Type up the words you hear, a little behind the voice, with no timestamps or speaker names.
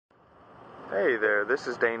Hey there, this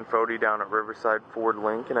is Dane Fody down at Riverside Ford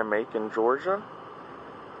Lincoln in Macon, Georgia.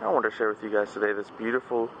 I want to share with you guys today this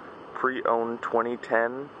beautiful pre-owned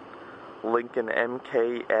 2010 Lincoln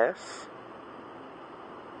MKS.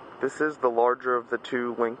 This is the larger of the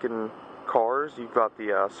two Lincoln cars. You've got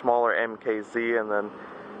the smaller MKZ and then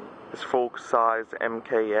this full-size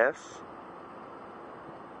MKS.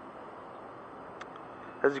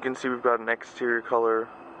 As you can see, we've got an exterior color.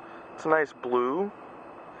 It's a nice blue.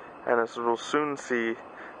 And as we'll soon see,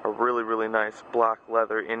 a really nice black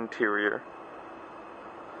leather interior.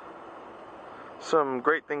 Some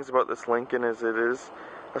great things about this Lincoln is it is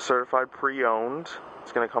a certified pre-owned.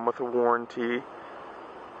 It's going to come with a warranty.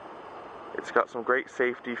 It's got some great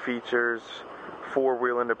safety features,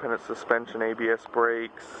 4-wheel independent suspension, ABS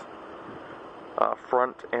brakes,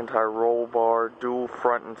 front anti-roll bar, dual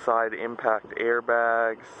front and side impact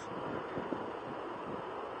airbags.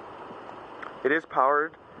 It is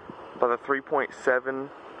powered by the 3.7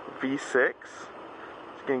 V6. It's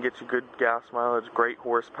going to get you good gas mileage, great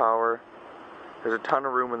horsepower. There's a ton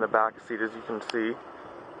of room in the back seat, as you can see.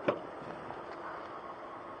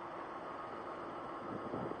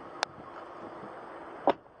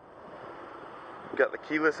 You've got the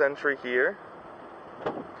keyless entry here.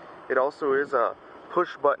 It also is a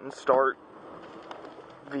push-button start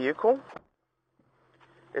vehicle.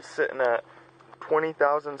 It's sitting at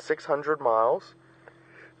 20,600 miles.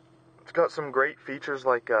 It's got some great features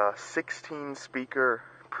like a 16-speaker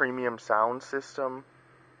premium sound system.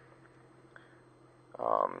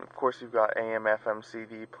 Of course, you've got AM, FM,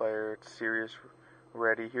 CD player. It's SIRIUS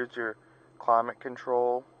ready. Here's your climate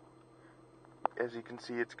control. As you can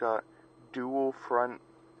see, it's got dual front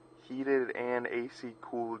heated and AC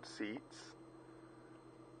cooled seats.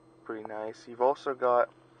 Pretty nice. You've also got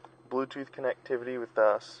Bluetooth connectivity with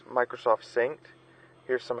Microsoft Synced.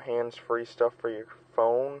 Here's some hands-free stuff for your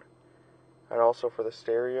phone. And also for the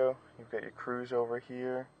stereo, you've got your cruise over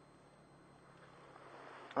here.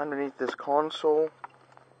 Underneath this console,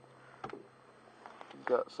 you've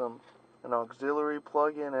got an auxiliary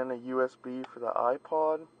plug-in and a USB for the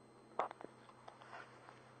iPod.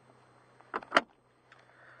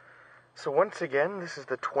 So once again, this is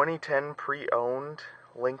the 2010 pre-owned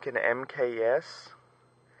Lincoln MKS.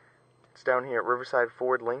 It's down here at Riverside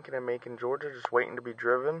Ford Lincoln in Macon, Georgia, just waiting to be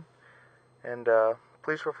driven. And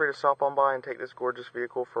please feel free to stop on by and take this gorgeous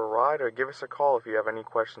vehicle for a ride, or give us a call if you have any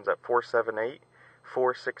questions at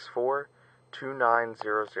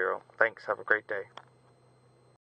 478-464-2900. Thanks. Have a great day.